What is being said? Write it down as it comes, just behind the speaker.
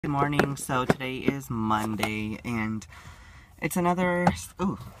Good morning. So today is Monday and it's another,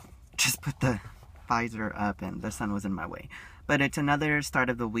 ooh, just put the visor up and the sun was in my way. But it's another start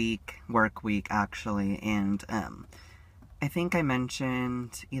of the week, work week actually, and I think I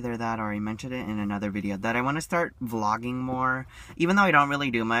mentioned either that or I mentioned it in another video that I want to start vlogging more. Even though I don't really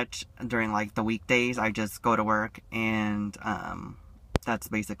do much during like the weekdays, I just go to work and that's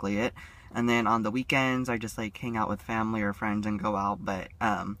basically it. And then on the weekends, I just like hang out with family or friends and go out. But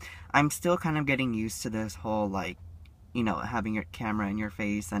I'm still kind of getting used to this whole like, you know, having your camera in your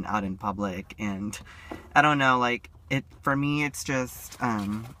face and out in public. And I don't know, like for me, it's just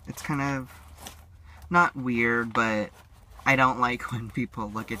it's kind of not weird, but I don't like when people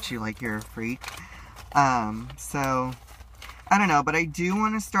look at you like you're a freak. So I don't know, but I do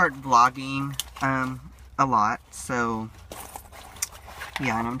want to start vlogging a lot. So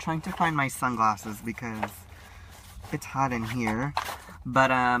yeah, and I'm trying to find my sunglasses because it's hot in here.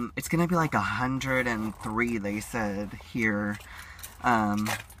 But it's gonna be like 103, they said here.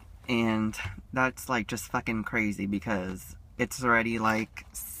 And that's like just fucking crazy because it's already like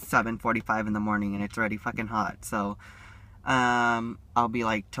 7:45 in the morning and it's already fucking hot. So I'll be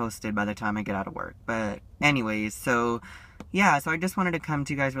like toasted by the time I get out of work. But anyways, so yeah, so I just wanted to come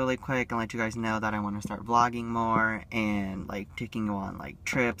to you guys really quick and let you guys know that I want to start vlogging more and like taking you on like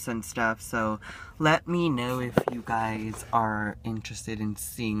trips and stuff. So let me know if you guys are interested in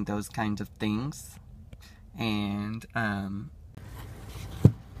seeing those kinds of things. And They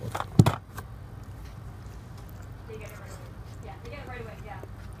get it right away. Yeah, they get it right away. Yeah,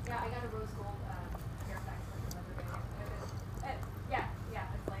 yeah. I got a rose gold hairstyle like the other day. Yeah.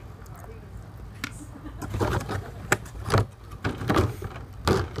 It's like more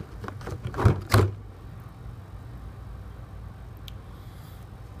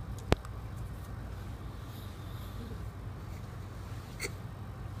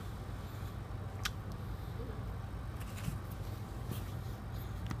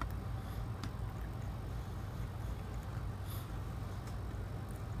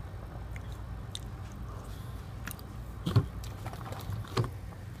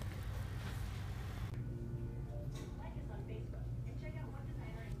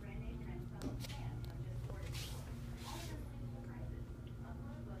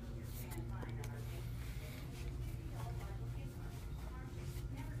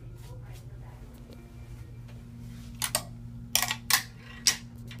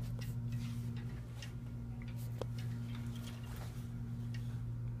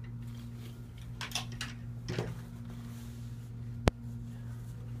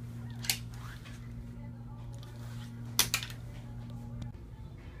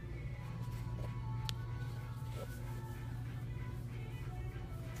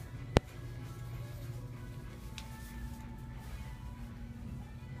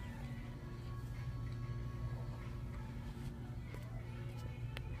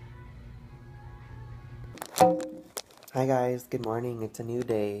hi guys, good morning. It's a new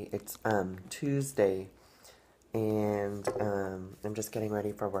day. It's Tuesday and I'm just getting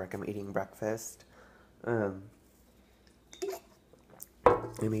ready for work. I'm eating breakfast. I'm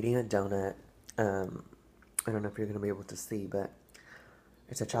eating a donut. I don't know if you're gonna be able to see, but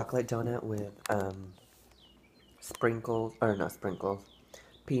it's a chocolate donut with sprinkles, or not sprinkles,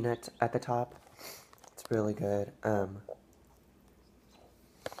 peanuts at the top. It's really good.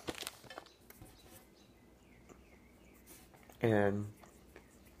 And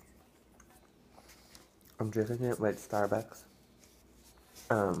I'm drinking it with Starbucks.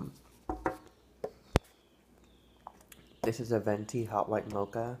 This is a venti hot white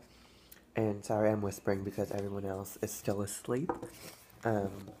mocha. And sorry I'm whispering because everyone else is still asleep. I'm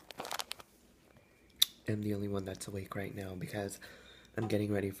the only one that's awake right now because I'm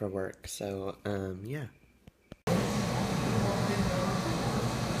getting ready for work. So, yeah.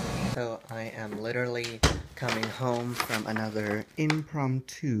 So I am literally coming home from another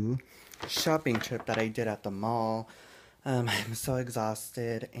impromptu shopping trip that I did at the mall. I'm so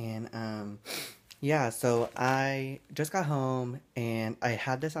exhausted and yeah, so I just got home and I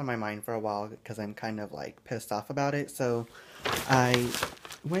had this on my mind for a while because I'm kind of like pissed off about it. So I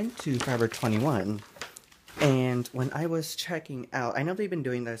went to Forever 21 and when I was checking out, I know they've been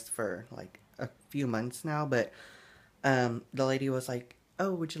doing this for like a few months now, but the lady was like,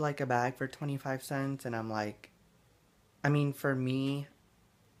 "Oh, would you like a bag for 25 cents?" And I'm like, I mean, for me,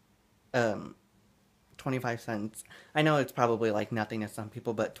 um 25 cents. I know it's probably like nothing to some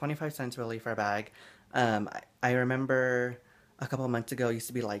people, but 25 cents really for a bag. I remember a couple of months ago it used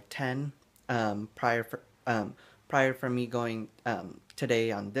to be like 10. Prior for me going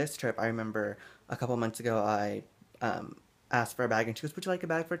today on this trip, I remember a couple of months ago I asked for a bag and she goes, would you like a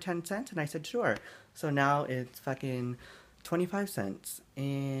bag for 10 cents? And I said, sure. So now it's fucking 25 cents.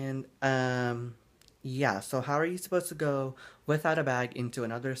 And, yeah, so how are you supposed to go without a bag into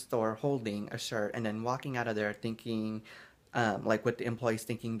another store holding a shirt and then walking out of there thinking, like with the employees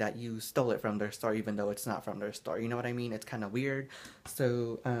thinking that you stole it from their store even though it's not from their store? You know what I mean? It's kind of weird.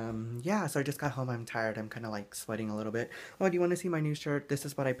 So, yeah, so I just got home. I'm tired. I'm kind of like sweating a little bit. Oh, do you want to see my new shirt? This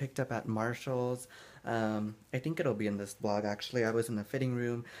is what I picked up at Marshall's. I think it'll be in this vlog actually. I was in the fitting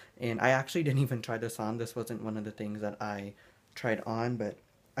room and I actually didn't even try this on. This wasn't one of the things that I tried on, but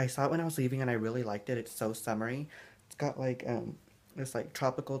I saw it when I was leaving and I really liked it. It's so summery. It's got like this like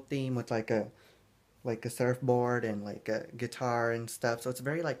tropical theme with like a surfboard and like a guitar and stuff. So it's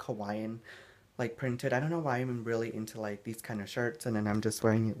very like Hawaiian like printed. I don't know why I'm really into like these kind of shirts, and then I'm just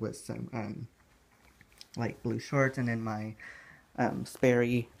wearing it with some like blue shorts and then my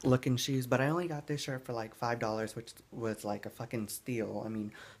Sperry looking shoes. But I only got this shirt for like $5, which was like a fucking steal. I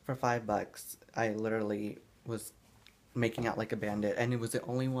mean, for $5 I literally was making out like a bandit, and it was the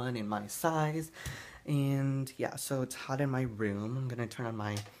only one in my size. And yeah, so it's hot in my room. I'm gonna turn on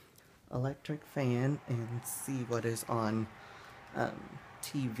my electric fan and see what is on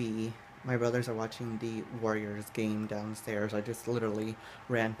TV. My brothers are watching the Warriors game downstairs. I just literally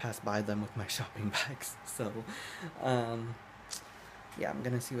ran past by them with my shopping bags. So yeah, I'm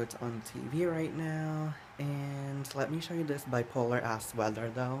gonna see what's on TV right now. And let me show you this bipolar ass weather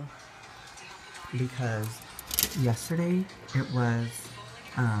though, because yesterday it was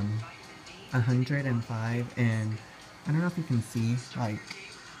 105, and I don't know if you can see, like,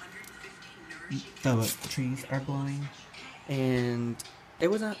 the trees are blowing, and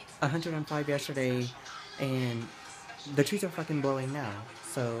it was 105 yesterday, and the trees are fucking blowing now.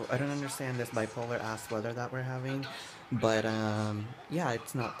 So I don't understand this bipolar ass weather that we're having, but yeah,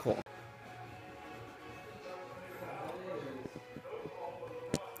 it's not cool.